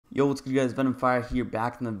Yo, what's good guys, Venom Fire here,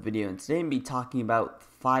 back in the video, and today I'm going to be talking about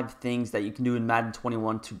 5 things that you can do in Madden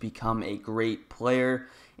 21 to become a great player,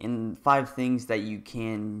 and 5 things that you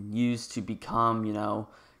can use to become,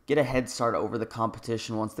 get a head start over the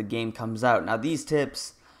competition once the game comes out. Now these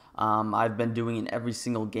tips, I've been doing in every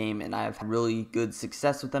single game, and I've had really good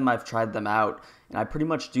success with them. I've tried them out, and I pretty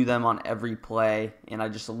much do them on every play, and I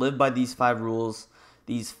just live by these 5 rules,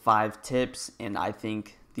 these 5 tips, and I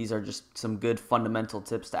think these are just some good fundamental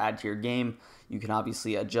tips to add to your game. You can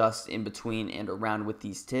obviously adjust in between and around with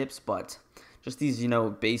these tips, but just these,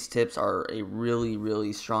 base tips are a really,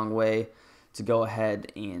 really strong way to go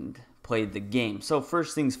ahead and play the game. So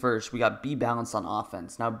first things first, we got be balanced on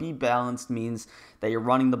offense. Now, be balanced means that you're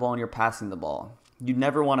running the ball and you're passing the ball. You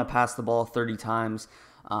never want to pass the ball 30 times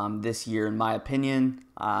this year, in my opinion.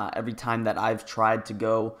 Every time that I've tried to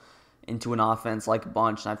go into an offense like a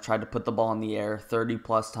bunch, and I've tried to put the ball in the air 30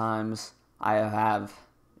 plus times,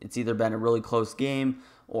 it's either been a really close game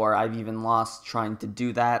or I've even lost trying to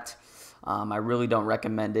do that. I really don't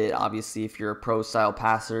recommend it. Obviously, if you're a pro style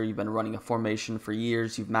passer, you've been running a formation for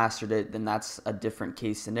years, you've mastered it, then that's a different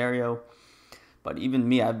case scenario. But even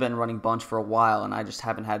me, I've been running bunch for a while, and I just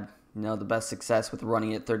haven't had the best success with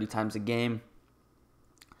running it 30 times a game.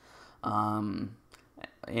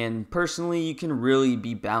 And personally, you can really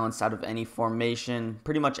be balanced out of any formation.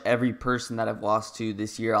 Pretty much every person that I've lost to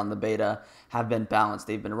this year on the beta have been balanced.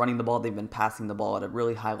 They've been running the ball, they've been passing the ball at a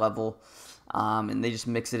really high level, and they just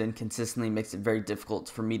mix it in consistently, makes it very difficult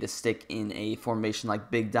for me to stick in a formation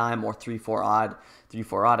like big dime or 3-4 odd.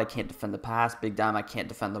 3-4 odd, I can't defend the pass. Big dime, I can't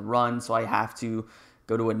defend the run, so I have to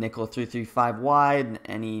go to a nickel 3-3-5 wide,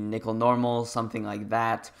 any nickel normal, something like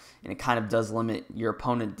that, and it kind of does limit your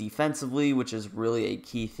opponent defensively, which is really a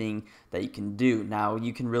key thing that you can do. Now,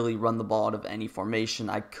 you can really run the ball out of any formation.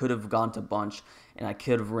 I could have gone to bunch, and I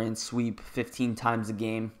could have ran sweep 15 times a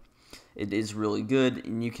game. It is really good,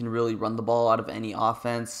 and you can really run the ball out of any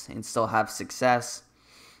offense and still have success,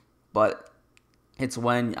 but it's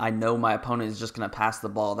when I know my opponent is just going to pass the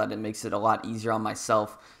ball that it makes it a lot easier on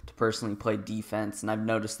myself to personally play defense. And I've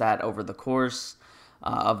noticed that over the course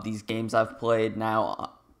of these games I've played.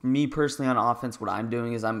 Now, me personally on offense, what I'm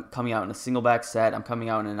doing is I'm coming out in a single back set. I'm coming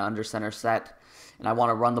out in an under center set. And I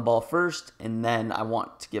want to run the ball first. And then I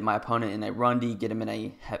want to get my opponent in a run D, get him in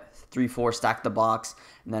a 3-4, stack the box.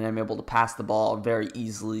 And then I'm able to pass the ball very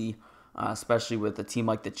easily. Especially with a team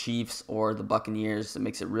like the Chiefs or the Buccaneers. It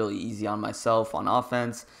makes it really easy on myself on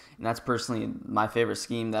offense, and that's personally my favorite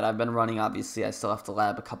scheme that I've been running. Obviously, I still have to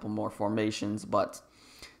lab a couple more formations, but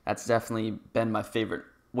that's definitely been my favorite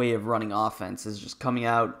way of running offense, is just coming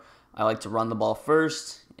out. I like to run the ball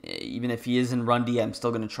first. Even if he is in run D, I'm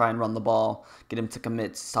still going to try and run the ball, get him to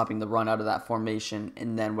commit, stopping the run out of that formation,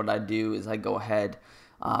 and then what I do is I go ahead,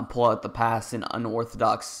 pull out the pass in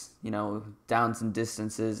unorthodox, downs and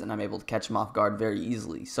distances, and I'm able to catch them off guard very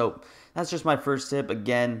easily. So that's just my first tip.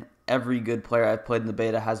 Again, every good player I've played in the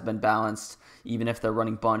beta has been balanced. Even if they're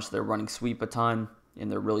running bunch, they're running sweep a ton,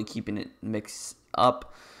 and they're really keeping it mixed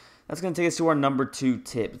up. That's going to take us to our number 2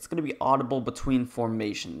 tip. It's going to be audible between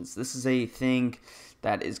formations. This is a thing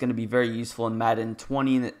that is going to be very useful in Madden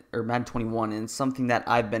 20 or Madden 21, and it's something that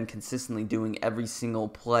I've been consistently doing every single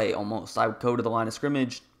play almost. I would go to the line of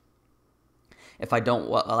scrimmage. If I don't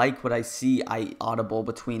like what I see, I audible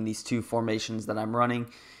between these 2 formations that I'm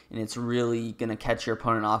running, and it's really going to catch your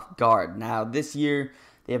opponent off guard. Now, this year,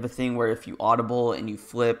 they have a thing where if you audible and you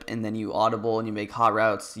flip and then you audible and you make hot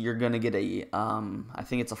routes, you're going to get I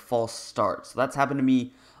think it's a false start. So that's happened to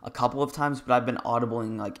me a couple of times, but I've been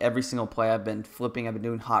audibling like every single play. I've been flipping, I've been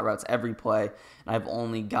doing hot routes every play, and I've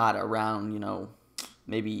only got around,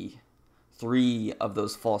 maybe 3 of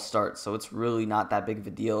those false starts. So it's really not that big of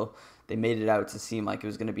a deal. They made it out to seem like it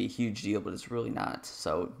was going to be a huge deal, but it's really not.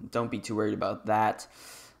 So don't be too worried about that.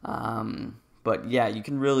 But yeah, you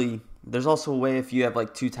can really, there's also a way if you have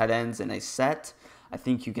like 2 tight ends in a set, I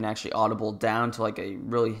think you can actually audible down to like a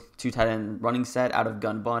really 2 tight end running set out of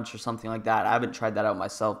gun bunch or something like that. I haven't tried that out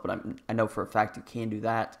myself, but I know for a fact you can do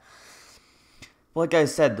that. But like I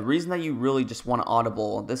said, the reason that you really just want to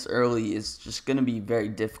audible this early is just going to be very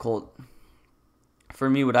difficult. For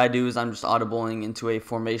me, what I do is I'm just audibling into a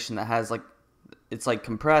formation that has it's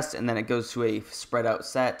compressed, and then it goes to a spread out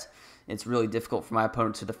set. It's really difficult for my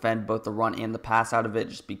opponent to defend both the run and the pass out of it,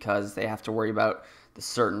 just because they have to worry about the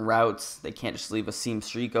certain routes. They can't just leave a seam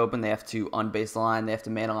streak open. They have to unbase the line, they have to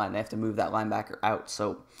man a line, they have to move that linebacker out.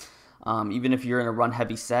 So even if you're in a run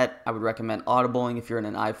heavy set, I would recommend audibling. If you're in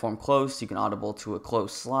an I form close, you can audible to a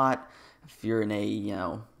close slot. If you're in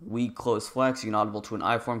a weak close flex, you can audible to an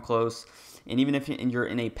I form close. And even if you're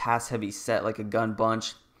in a pass heavy set like a gun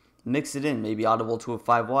bunch, mix it in. Maybe audible to a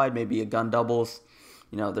 5 wide, maybe a gun doubles.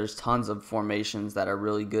 There's tons of formations that are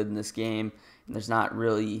really good in this game. And there's not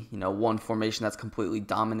really, one formation that's completely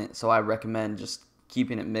dominant. So I recommend just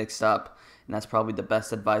keeping it mixed up. And that's probably the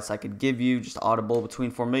best advice I could give you. Just audible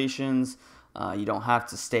between formations. You don't have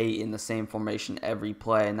to stay in the same formation every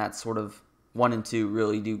play. And that's sort of 1 and 2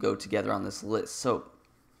 really do go together on this list. So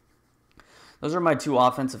those are my 2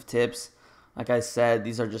 offensive tips. Like I said,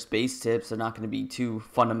 these are just base tips. They're not going to be too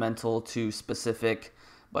fundamental, too specific,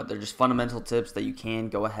 but they're just fundamental tips that you can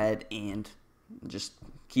go ahead and just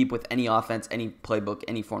keep with any offense, any playbook,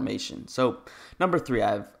 any formation. So number 3,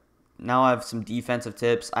 I have some defensive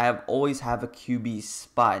tips. I always have a QB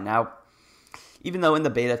spy. Now, even though in the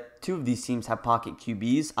beta 2 of these teams have pocket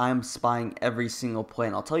QBs, I am spying every single play,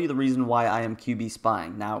 and I'll tell you the reason why I am QB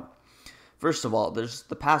spying. Now, first of all,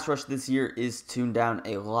 the pass rush this year is tuned down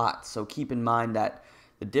a lot, so keep in mind that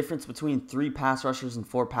the difference between 3 pass rushers and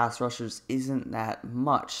 4 pass rushers isn't that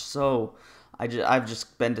much. So I've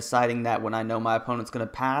just been deciding that when I know my opponent's going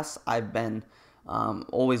to pass, I've been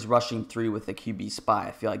always rushing 3 with a QB spy.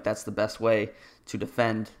 I feel like that's the best way to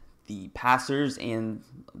defend the passers, and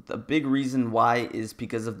the big reason why is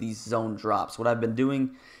because of these zone drops. What I've been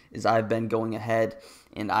doing is I've been going ahead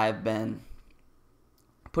and I've been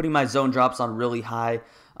putting my zone drops on really high,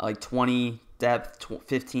 like 20 depth,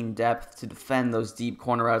 15 depth, to defend those deep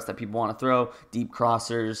corner routes that people want to throw, deep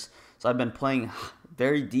crossers. So I've been playing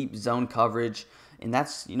very deep zone coverage, and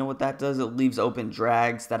that's, what that does? It leaves open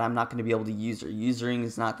drags that I'm not going to be able to use, or using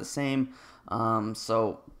is not the same.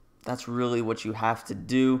 So that's really what you have to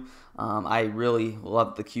do. I really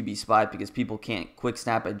love the QB spy because people can't quick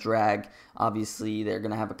snap a drag. Obviously, they're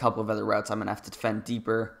going to have a couple of other routes I'm going to have to defend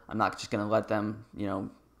deeper. I'm not just going to let them,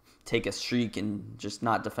 take a streak and just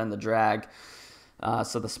not defend the drag.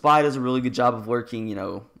 So the spy does a really good job of working,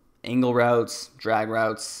 angle routes, drag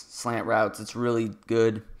routes, slant routes. It's really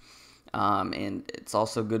good. And it's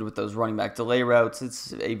also good with those running back delay routes.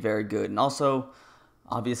 It's very good. And also,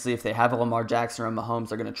 obviously, if they have a Lamar Jackson or Mahomes,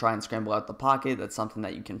 they're going to try and scramble out the pocket. That's something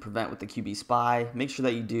that you can prevent with the QB spy. Make sure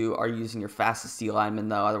that you are using your fastest D lineman,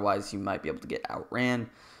 though. Otherwise, you might be able to get outran.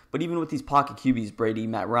 But even with these pocket QBs, Brady,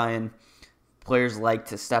 Matt Ryan, players like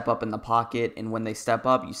to step up in the pocket. And when they step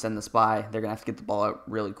up, you send the spy. They're going to have to get the ball out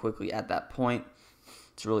really quickly at that point.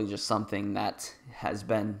 It's really just something that has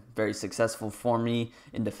been very successful for me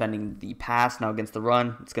in defending the pass. Now against the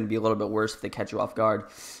run, it's going to be a little bit worse if they catch you off guard,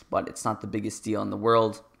 but it's not the biggest deal in the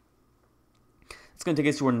world. It's going to take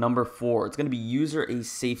us to our number 4. It's going to be user a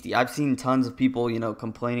safety. I've seen tons of people,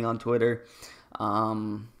 complaining on Twitter,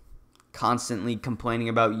 constantly complaining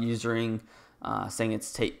about usering, saying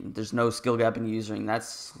there's no skill gap in usering.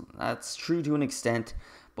 That's true to an extent,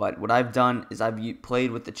 but what I've done is I've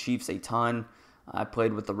played with the Chiefs a ton. I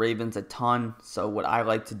played with the Ravens a ton, so what I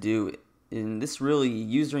like to do, and this really,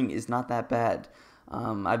 using is not that bad.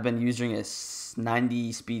 I've been using a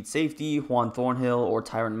 90 speed safety, Juan Thornhill or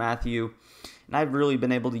Tyrann Mathieu, and I've really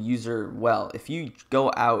been able to use her well. If you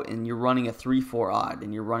go out and you're running a 3-4 odd,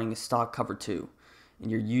 and you're running a stock cover 2,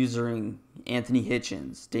 and you're using Anthony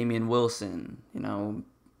Hitchens, Damian Wilson,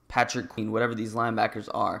 Patrick Queen, whatever these linebackers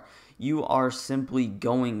are, you are simply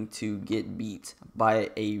going to get beat by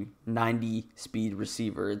a 90 speed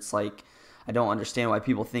receiver. It's like, I don't understand why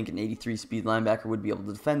people think an 83 speed linebacker would be able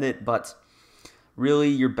to defend it, but really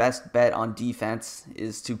your best bet on defense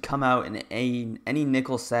is to come out in any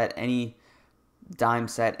nickel set, any dime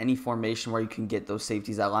set, any formation where you can get those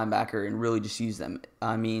safeties at linebacker and really just use them.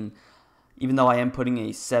 I mean, even though I am putting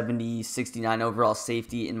a 70, 69 overall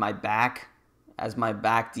safety in my back, as my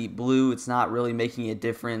back deep blue, it's not really making a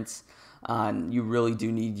difference. You really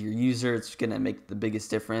do need your user. It's going to make the biggest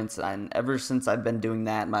difference. And ever since I've been doing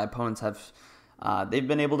that, my opponents they've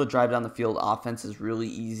been able to drive down the field. Offense is really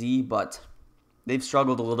easy, but they've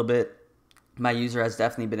struggled a little bit. My user has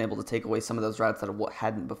definitely been able to take away some of those routes that I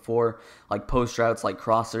hadn't before, like post routes, like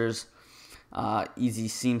crossers, easy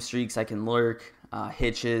seam streaks I can lurk,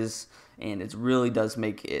 hitches, and it really does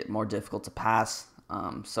make it more difficult to pass.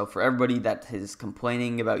 So for everybody that is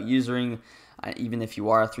complaining about usering, even if you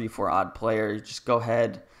are a 3-4 odd player, just go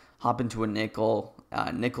ahead, hop into a nickel.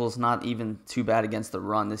 Nickel's not even too bad against the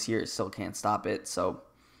run this year. It still can't stop it. So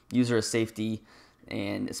user a safety,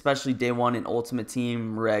 and especially day 1 in Ultimate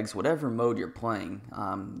Team, Regs, whatever mode you're playing,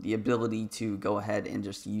 the ability to go ahead and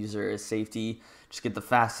just user a safety, just get the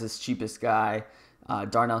fastest, cheapest guy.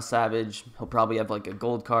 Darnell Savage, he'll probably have like a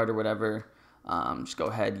gold card or whatever. Just go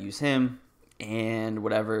ahead, use him. And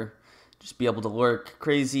whatever, just be able to lurk.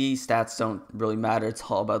 Crazy stats don't really matter. It's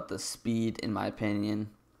all about the speed, in my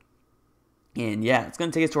opinion. And yeah, it's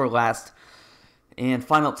going to take us to our last And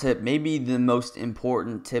final tip, maybe the most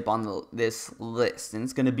important tip on this list, and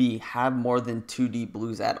it's going to be have more than 2 deep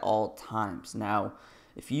blues at all times. Now,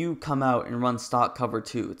 if you come out and run stock cover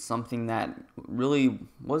 2, it's something that really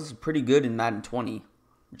was pretty good in Madden 20.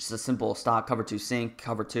 Just a simple stock cover 2 sync,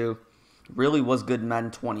 cover 2. Really was good in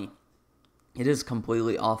Madden 20. It is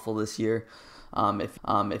completely awful this year.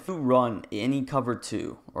 If you run any cover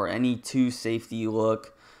 2 or any 2 safety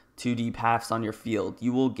look, 2 deep halves on your field,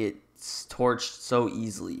 you will get torched so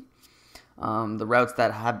easily. The routes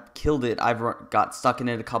that have killed it, I've got stuck in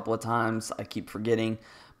it a couple of times. I keep forgetting,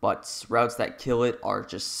 but routes that kill it are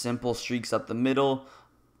just simple streaks up the middle.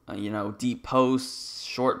 Deep posts,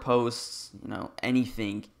 short posts.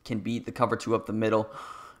 Anything can beat the cover 2 up the middle.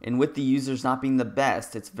 And with the users not being the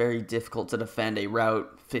best, it's very difficult to defend a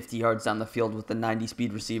route 50 yards down the field with a 90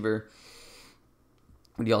 speed receiver.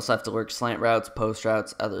 And you also have to work slant routes, post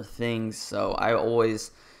routes, other things. So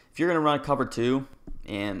if you're going to run a cover 2,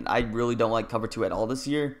 and I really don't like cover 2 at all this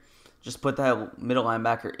year, just put that middle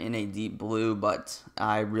linebacker in a deep blue, but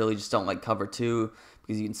I really just don't like cover 2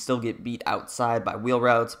 because you can still get beat outside by wheel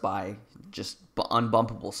routes, by just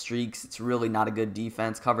unbumpable streaks. It's really not a good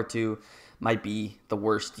defense. Cover 2 might be the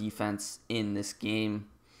worst defense in this game.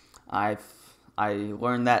 I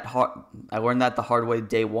learned that the hard way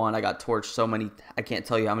day 1. I got torched I can't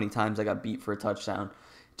tell you how many times I got beat for a touchdown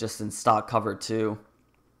just in stock cover 2.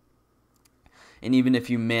 And even if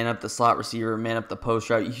you man up the slot receiver, man up the post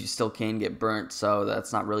route, you still can get burnt, so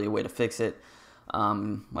that's not really a way to fix it.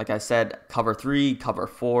 Like I said, cover 3, cover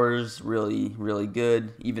 4s, really, really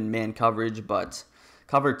good. Even man coverage, but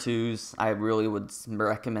cover 2s, I really would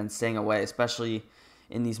recommend staying away, especially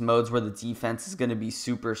in these modes where the defense is going to be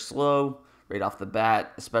super slow right off the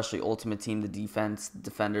bat, especially Ultimate Team. The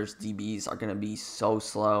defenders, DBs are going to be so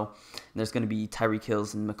slow. And there's going to be Tyreek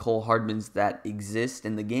Hills and Mecole Hardmans that exist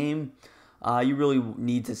in the game. You really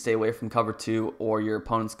need to stay away from cover 2 or your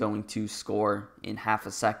opponent's going to score in half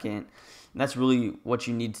a second. And that's really what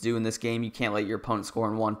you need to do in this game. You can't let your opponent score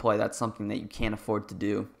in one play. That's something that you can't afford to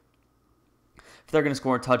do. If they're going to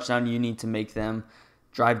score a touchdown, you need to make them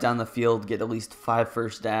drive down the field, get at least 5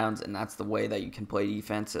 first downs, and that's the way that you can play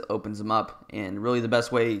defense. It opens them up, and really the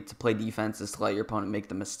best way to play defense is to let your opponent make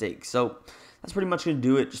the mistake. So that's pretty much going to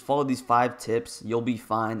do it. Just follow these 5 tips. You'll be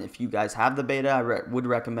fine. If you guys have the beta, I would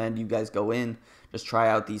recommend you guys go in, just try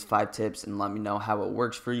out these 5 tips, and let me know how it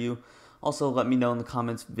works for you. Also, let me know in the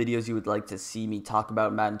comments videos you would like to see me talk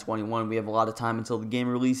about Madden 21. We have a lot of time until the game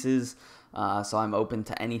releases, so I'm open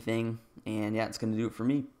to anything. And yeah, it's going to do it for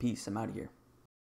me. Peace. I'm out of here.